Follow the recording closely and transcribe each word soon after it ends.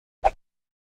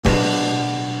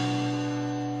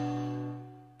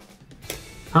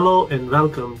Hello and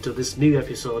welcome to this new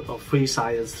episode of Free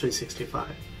Science 365.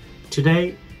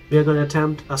 Today we are going to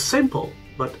attempt a simple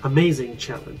but amazing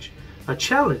challenge. A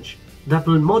challenge that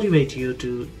will motivate you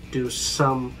to do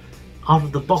some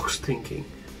out-of-the-box thinking.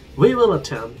 We will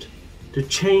attempt to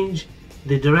change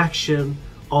the direction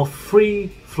of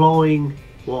free-flowing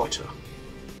water.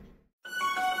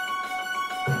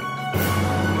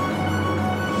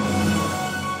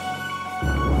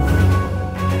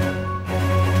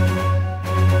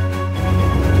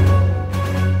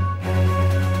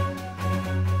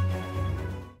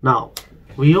 Now,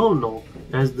 we all know,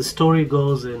 as the story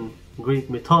goes in Greek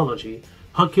mythology,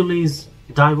 Hercules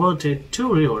diverted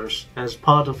 2 rivers as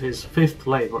part of his 5th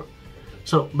labor.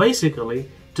 So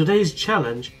basically, today's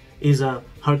challenge is a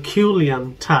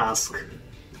Herculean task.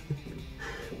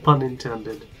 Pun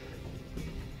intended.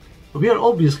 We are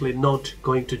obviously not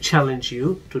going to challenge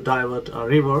you to divert a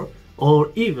river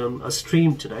or even a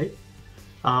stream today,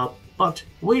 but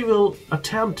we will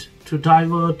attempt to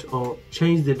divert or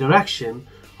change the direction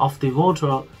of the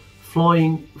water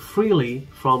flowing freely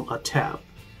from a tap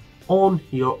on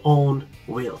your own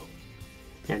will.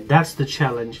 And that's the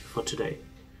challenge for today.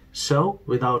 So,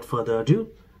 without further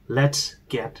ado, let's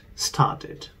get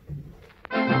started.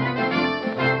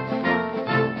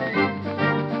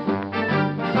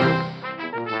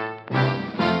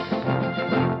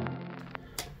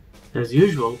 As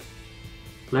usual,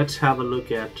 let's have a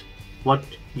look at what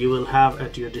you will have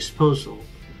at your disposal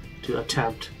to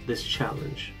attempt this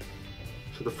challenge.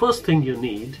 So the first thing you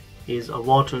need is a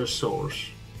water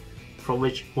source from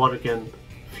which water can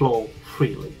flow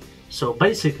freely. So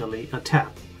basically a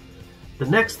tap. The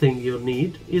next thing you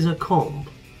need is a comb.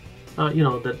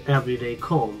 That everyday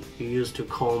comb you use to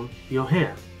comb your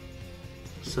hair.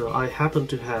 So I happen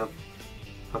to have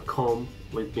a comb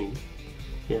with me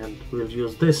and we'll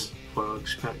use this for our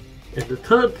experiment. And the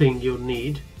third thing you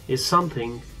need is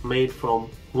something made from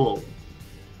wool.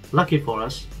 Lucky for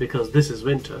us, because this is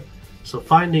winter, so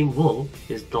finding wool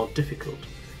is not difficult.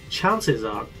 Chances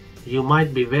are you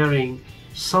might be wearing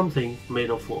something made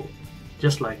of wool,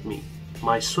 just like me.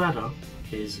 My sweater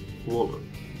is woolen.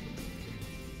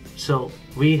 So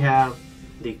we have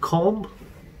the comb,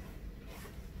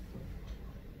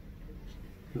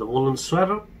 the woolen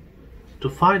sweater. To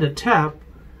find a tap,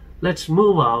 let's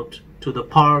move out to the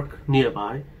park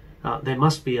nearby. There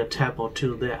must be a tap or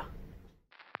two there.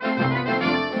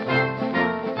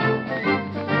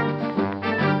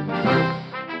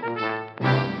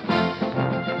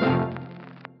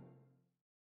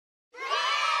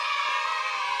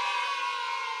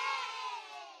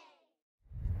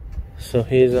 So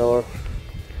here's our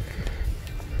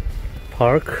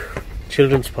park,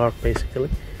 children's park basically,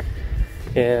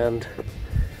 and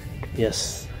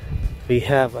yes, we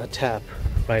have a tap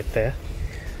right there.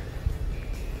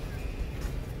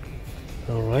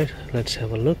 Alright, let's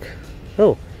have a look.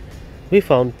 Oh, we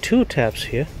found 2 taps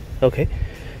here. Okay,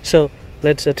 so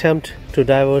let's attempt to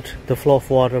divert the flow of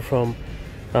water from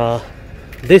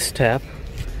this tap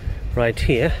right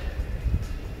here,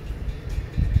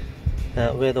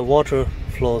 where the water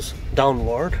flows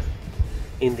downward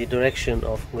in the direction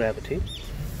of gravity.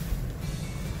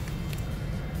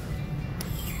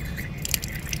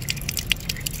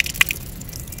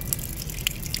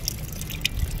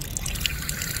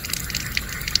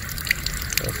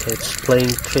 Okay, it's playing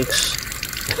tricks.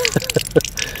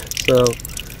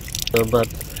 But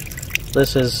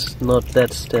this is not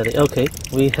that steady. Okay,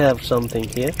 we have something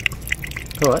here.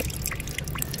 Alright.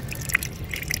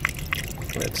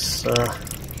 Let's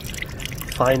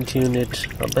fine-tune it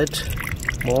a bit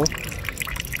more.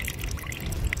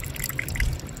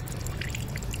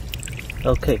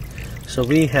 Okay, so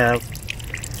we have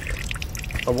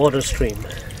a water stream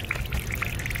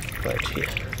right here.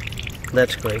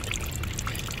 That's great.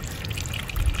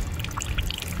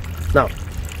 Now,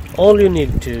 all you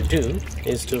need to do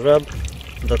is to rub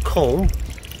the comb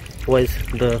with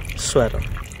the sweater.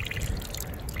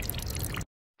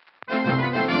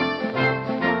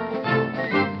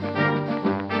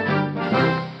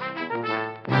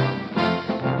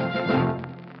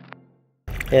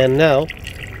 And now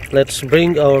let's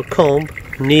bring our comb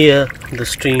near the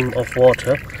stream of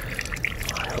water.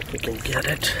 I hope we can get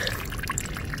it.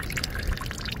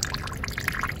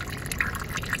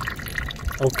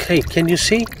 Okay, can you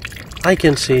see? I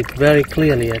can see it very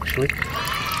clearly actually.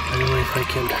 I don't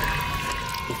know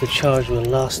if the charge will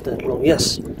last that long.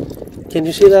 Yes, can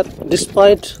you see that?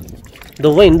 Despite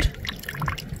the wind,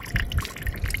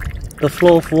 the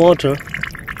flow of water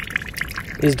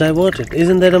is diverted.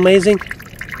 Isn't that amazing?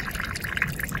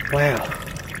 Wow.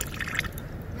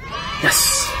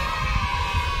 Yes.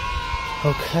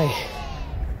 Okay.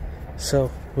 So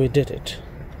we did it.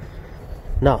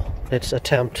 Now let's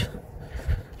attempt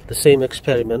the same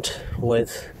experiment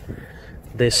with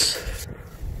this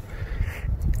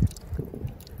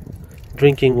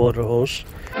drinking water hose.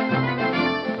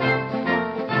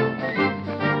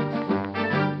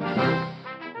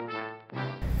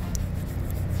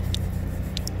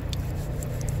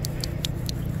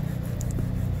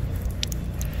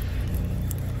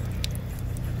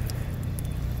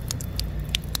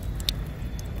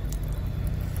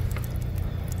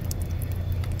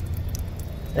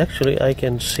 Actually, I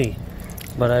can see,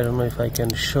 but I don't know if I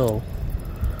can show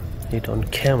it on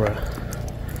camera.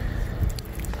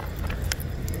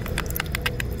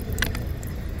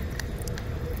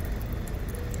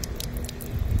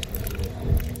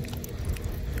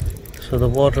 So the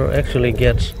water actually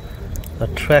gets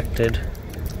attracted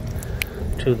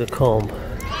to the comb,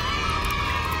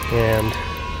 and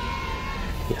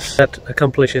yes, that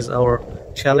accomplishes our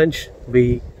challenge.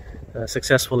 We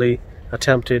successfully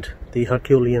attempted the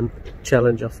Herculean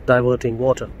challenge of diverting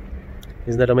water.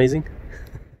 Isn't that amazing?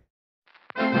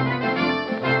 So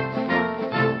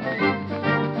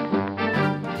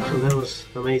that was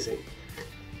amazing,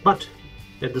 but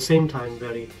at the same time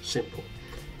very simple.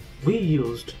 We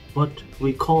used what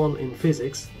we call in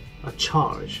physics a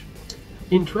charge.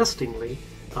 Interestingly,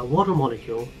 a water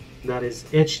molecule, that is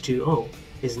H2O,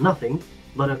 is nothing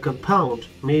but a compound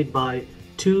made by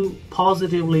two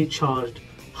positively charged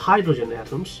hydrogen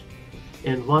atoms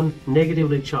and one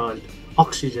negatively charged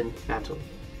oxygen atom.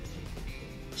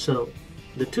 So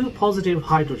the two positive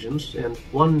hydrogens and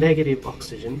one negative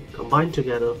oxygen combine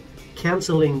together,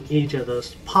 cancelling each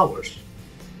other's powers,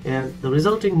 and the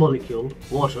resulting molecule,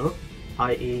 water,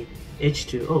 i.e.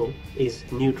 H2O, is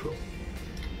neutral.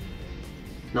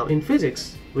 Now in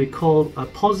physics, we call a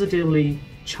positively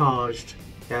charged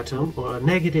atom or a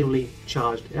negatively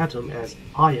charged atom as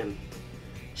ion.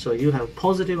 So you have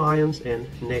positive ions and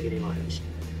negative ions.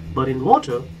 But in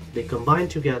water, they combine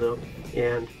together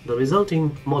and the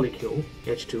resulting molecule,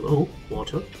 H2O,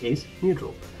 water, is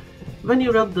neutral. When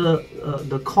you rub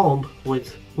the comb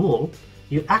with wool,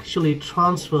 you actually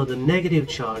transfer the negative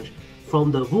charge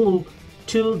from the wool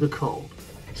to the comb.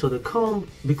 So the comb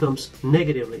becomes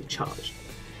negatively charged.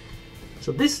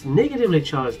 So this negatively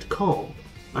charged comb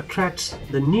attracts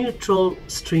the neutral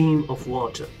stream of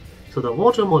water. So the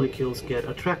water molecules get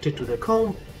attracted to the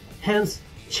comb, hence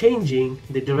changing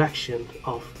the direction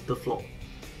of the flow.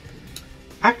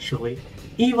 Actually,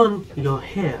 even your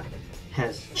hair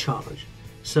has charge.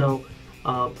 So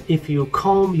if you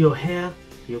comb your hair,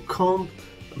 your comb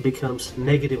becomes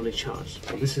negatively charged.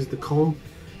 So this is the comb.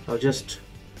 I'll just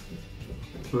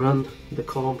run the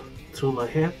comb through my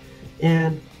hair,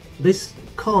 and this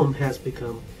comb has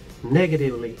become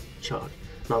negatively charged.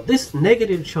 Now this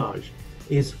negative charge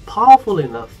is powerful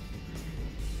enough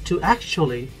to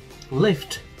actually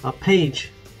lift a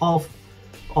page of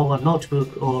a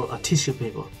notebook or a tissue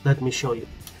paper. Let me show you.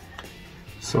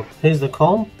 So here's the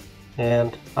comb,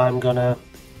 and I'm gonna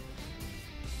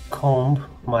comb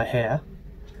my hair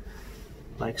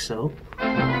like so. Okay,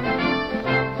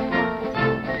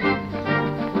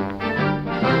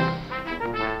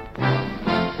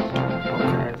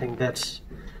 I think that's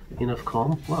enough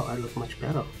comb. Wow, I look much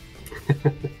better.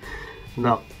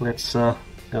 Now let's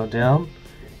go down,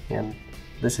 and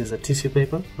this is a tissue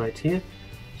paper right here,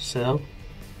 so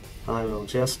I will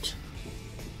just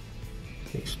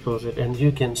expose it, and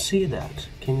you can see that.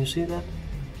 Can you see that?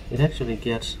 It actually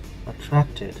gets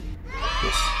attracted.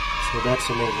 Yes, so that's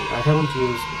amazing. I haven't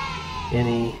used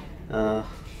any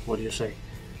what do you say,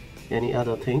 any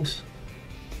other things,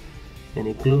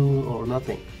 any glue or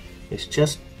nothing. It's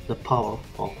just the power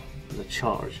of the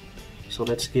charge. So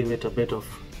let's give it a bit of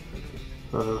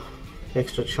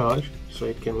extra charge so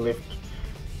it can lift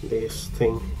this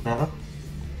thing better.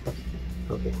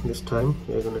 Okay, this time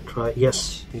we're going to try.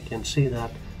 Yes, you can see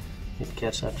that it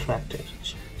gets attracted.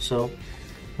 So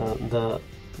the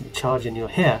charge in your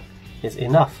hair is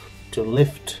enough to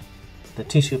lift the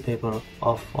tissue paper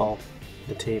off of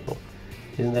the table.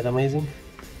 Isn't that amazing?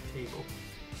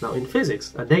 Now in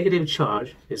physics, a negative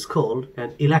charge is called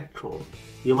an electron.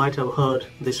 You might have heard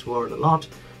this word a lot.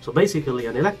 So basically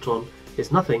an electron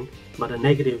is nothing but a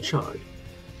negative charge,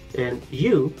 and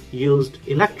you used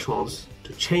electrons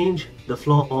to change the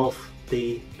flow of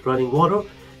the running water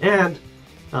and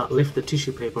lift the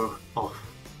tissue paper off.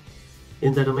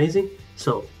 Isn't that amazing?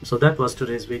 So that was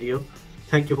today's video.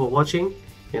 Thank you for watching,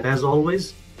 and as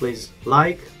always, please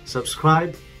like,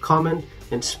 subscribe, comment,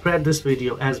 and spread this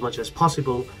video as much as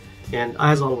possible. And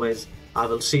as always, I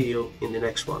will see you in the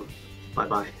next one. Bye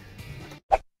bye.